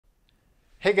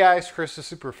Hey guys, Chris is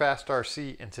Super Fast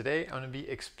RC, and today I'm going to be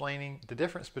explaining the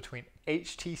difference between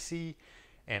HTC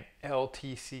and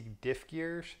LTC diff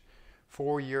gears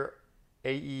for your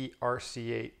AE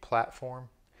RC8 platform.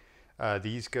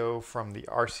 These go from the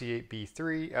RC8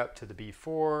 B3 up to the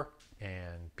B4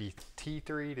 and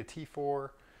T3 to T4.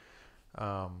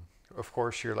 Of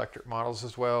course, your electric models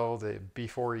as well, the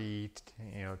B4E,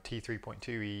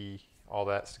 T3.2E, all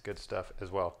that's good stuff as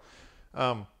well.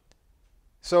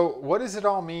 So what does it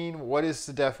all mean? What is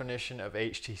the definition of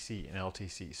HTC and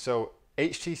LTC? So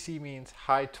HTC means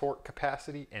high torque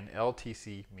capacity and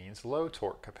LTC means low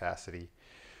torque capacity.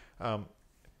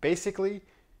 Basically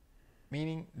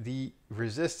meaning the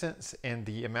resistance and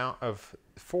the amount of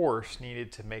force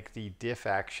needed to make the diff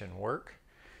action work.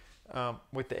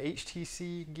 With the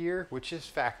HTC gear, which is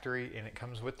factory and it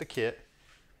comes with the kit,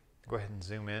 go ahead and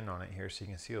zoom in on it here so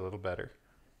you can see a little better.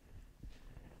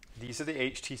 These are the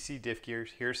HTC diff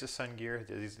gears. Here's the sun gear.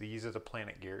 These are the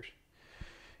planet gears.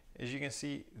 As you can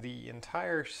see, the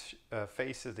entire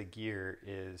face of the gear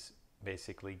is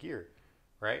basically gear,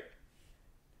 right?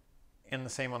 And the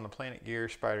same on the planet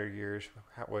gears, spider gears,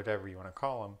 whatever you want to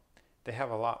call them. They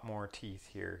have a lot more teeth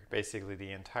here. Basically,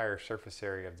 the entire surface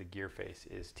area of the gear face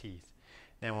is teeth.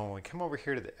 Now, when we come over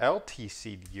here to the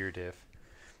LTC gear diff,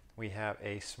 we have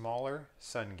a smaller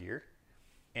sun gear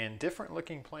and different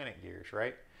looking planet gears,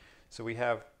 right? So we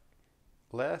have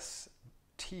less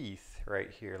teeth right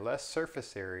here, less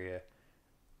surface area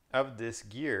of this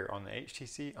gear on the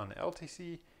HTC. On the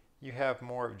LTC, you have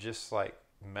more of just like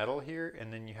metal here,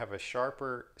 and then you have a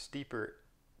sharper, steeper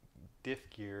diff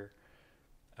gear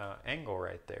angle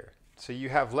right there. So you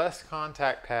have less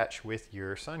contact patch with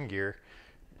your sun gear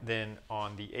than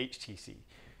on the HTC.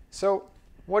 So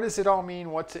what does it all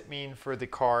mean? What's it mean for the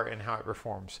car and how it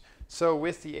performs? So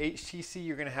with the HTC,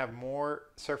 you're going to have more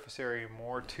surface area,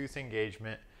 more tooth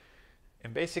engagement,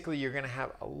 and basically you're going to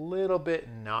have a little bit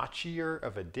notchier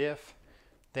of a diff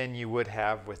than you would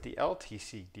have with the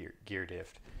LTC gear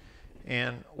diff.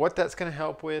 And what that's going to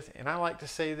help with, and I like to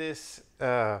say this,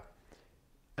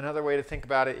 another way to think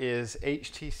about it is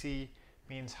HTC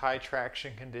means high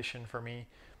traction condition for me.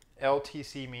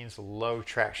 LTC means low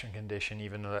traction condition,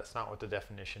 even though that's not what the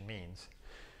definition means.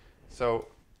 So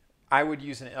I would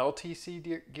use an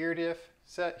LTC gear diff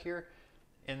set here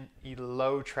in a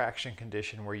low traction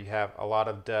condition where you have a lot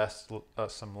of dust,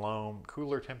 some loam,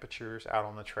 cooler temperatures out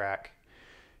on the track,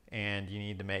 and you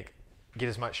need to get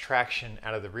as much traction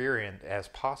out of the rear end as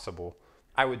possible.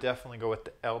 I would definitely go with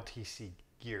the LTC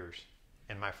gears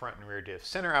in my front and rear diff.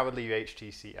 Center, I would leave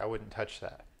HTC. I wouldn't touch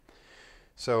that.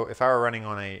 So if I were running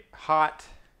on a hot,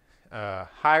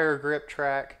 higher grip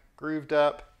track, grooved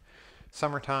up,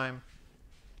 summertime,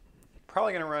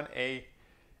 probably going to run a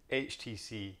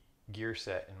HTC gear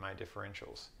set in my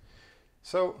differentials.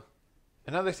 So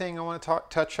another thing I want to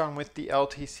touch on with the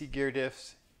LTC gear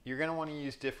diffs, you're going to want to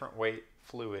use different weight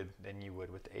fluid than you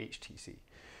would with the HTC.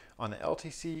 On the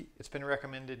LTC, it's been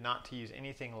recommended not to use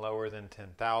anything lower than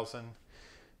 10,000,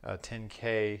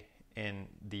 10K in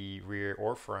the rear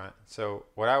or front. So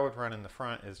what I would run in the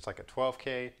front is like a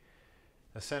 12K.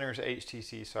 The center is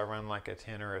HTC, so I run like a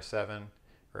 10 or a 7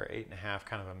 or 8.5,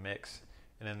 kind of a mix.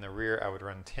 And in the rear, I would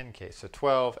run 10K. So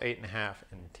 12, 8.5,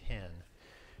 and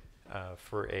 10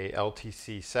 for a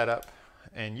LTC setup.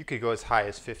 And you could go as high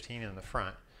as 15 in the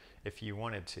front if you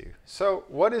wanted to. So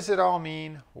what does it all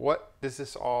mean? What does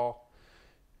this all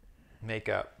make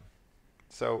up?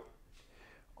 So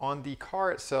on the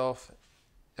car itself,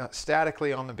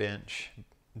 statically on the bench,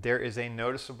 there is a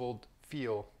noticeable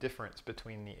feel difference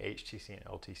between the HTC and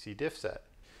LTC diff set.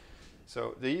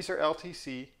 So these are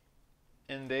LTC,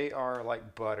 and they are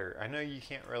like butter. I know you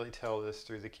can't really tell this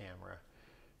through the camera,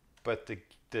 but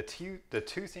the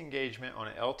tooth engagement on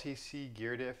an LTC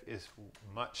gear diff is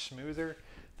much smoother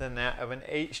than that of an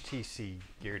HTC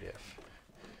gear diff.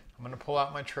 I'm going to pull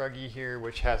out my truggy here,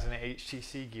 which has an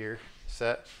HTC gear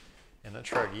set in the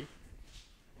truggy.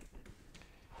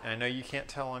 And I know you can't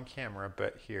tell on camera,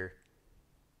 but here,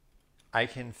 I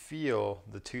can feel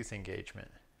the tooth engagement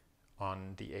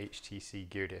on the HTC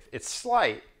gear diff. It's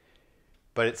slight,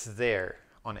 but it's there.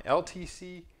 On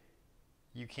LTC,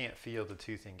 you can't feel the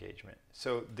tooth engagement.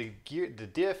 So the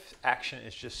diff action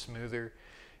is just smoother,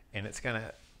 and it's going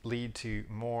to lead to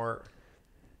more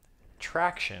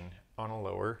traction on a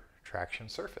lower traction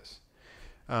surface.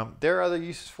 There are other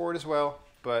uses for it as well,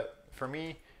 but for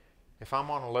me, if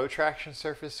I'm on a low traction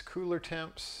surface, cooler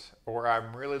temps, or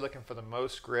I'm really looking for the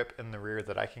most grip in the rear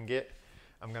that I can get,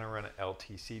 I'm going to run an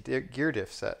LTC gear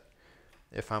diff set.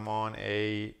 If I'm on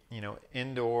a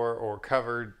indoor or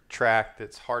covered track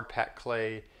that's hard packed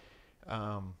clay,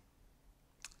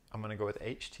 I'm going to go with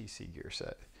HTC gear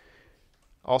set.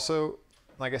 Also,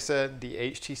 like I said, the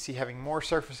HTC having more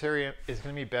surface area is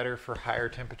going to be better for higher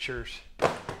temperatures.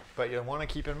 But you'll want to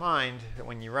keep in mind that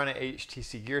when you run an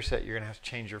HTC gear set, you're going to have to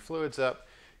change your fluids up.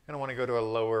 You're going to want to go to a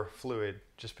lower fluid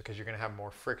just because you're going to have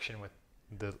more friction with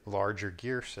the larger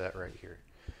gear set right here.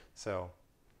 So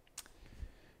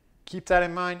keep that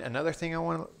in mind. Another thing I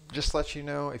want to just let you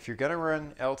know, if you're going to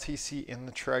run LTC in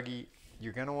the truggy,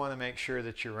 you're going to want to make sure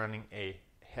that you're running a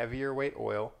heavier weight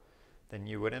oil than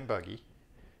you would in buggy,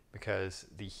 because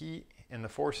the heat and the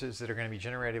forces that are going to be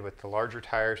generated with the larger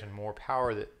tires and more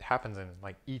power that happens in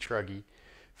like e-truggy,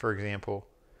 for example,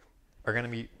 are going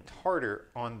to be harder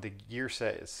on the gear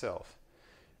set itself.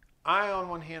 I, on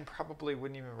one hand, probably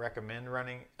wouldn't even recommend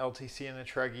running LTC in the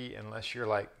truggy unless you're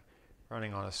like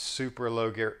running on a super low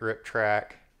grip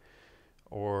track,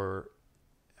 or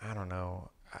I don't know,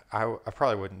 I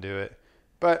probably wouldn't do it.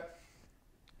 But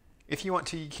if you want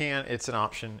to, you can. It's an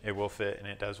option. It will fit and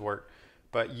it does work.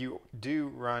 But you do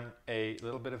run a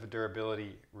little bit of a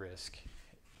durability risk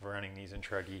running these in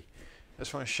truggy. I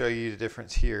just want to show you the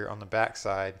difference here on the back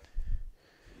side.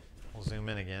 We'll zoom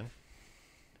in again.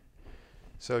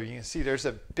 So you can see there's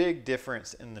a big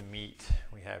difference in the meat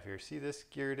we have here. See this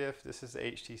gear diff? This is the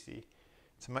HTC.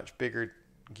 It's a much bigger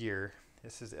gear.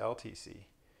 This is the LTC. You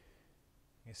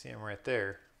can see them right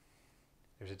there.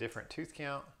 There's a different tooth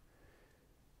count,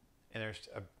 and there's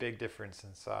a big difference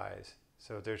in size.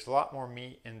 So there's a lot more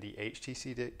meat in the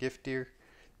HTC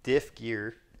diff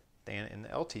gear than in the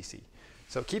LTC.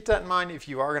 So keep that in mind if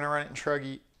you are going to run it in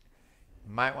truggy.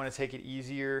 You might want to take it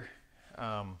easier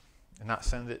and not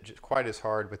send it just quite as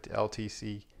hard with the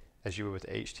LTC as you would with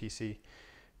the HTC.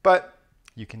 But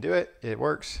you can do it. It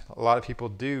works. A lot of people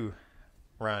do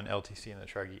run LTC in the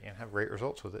truggy and have great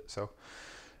results with it. So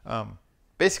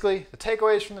basically, the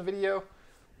takeaways from the video: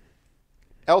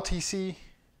 LTC,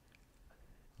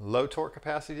 low torque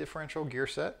capacity differential gear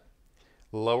set,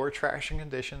 lower traction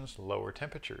conditions, lower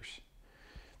temperatures.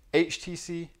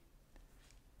 HTC,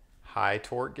 high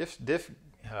torque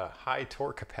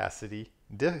capacity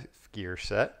diff gear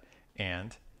set,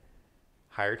 and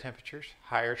higher temperatures,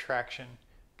 higher traction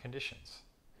conditions.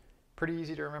 Pretty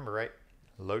easy to remember, right?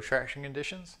 Low traction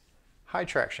conditions, high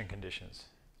traction conditions,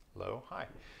 low, high.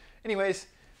 Anyways,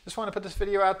 just want to put this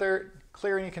video out there,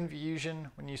 clear any confusion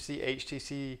when you see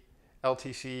HTC,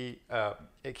 LTC.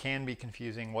 It can be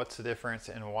confusing. What's the difference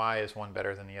and why is one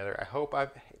better than the other? I hope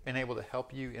I've been able to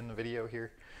help you in the video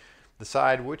here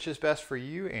decide which is best for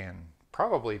you, and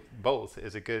probably both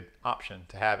is a good option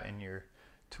to have in your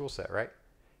tool set, right?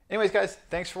 Anyways, guys,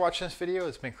 thanks for watching this video.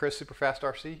 It's been Chris, Super Fast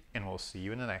RC, and we'll see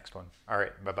you in the next one. All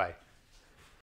right, bye-bye.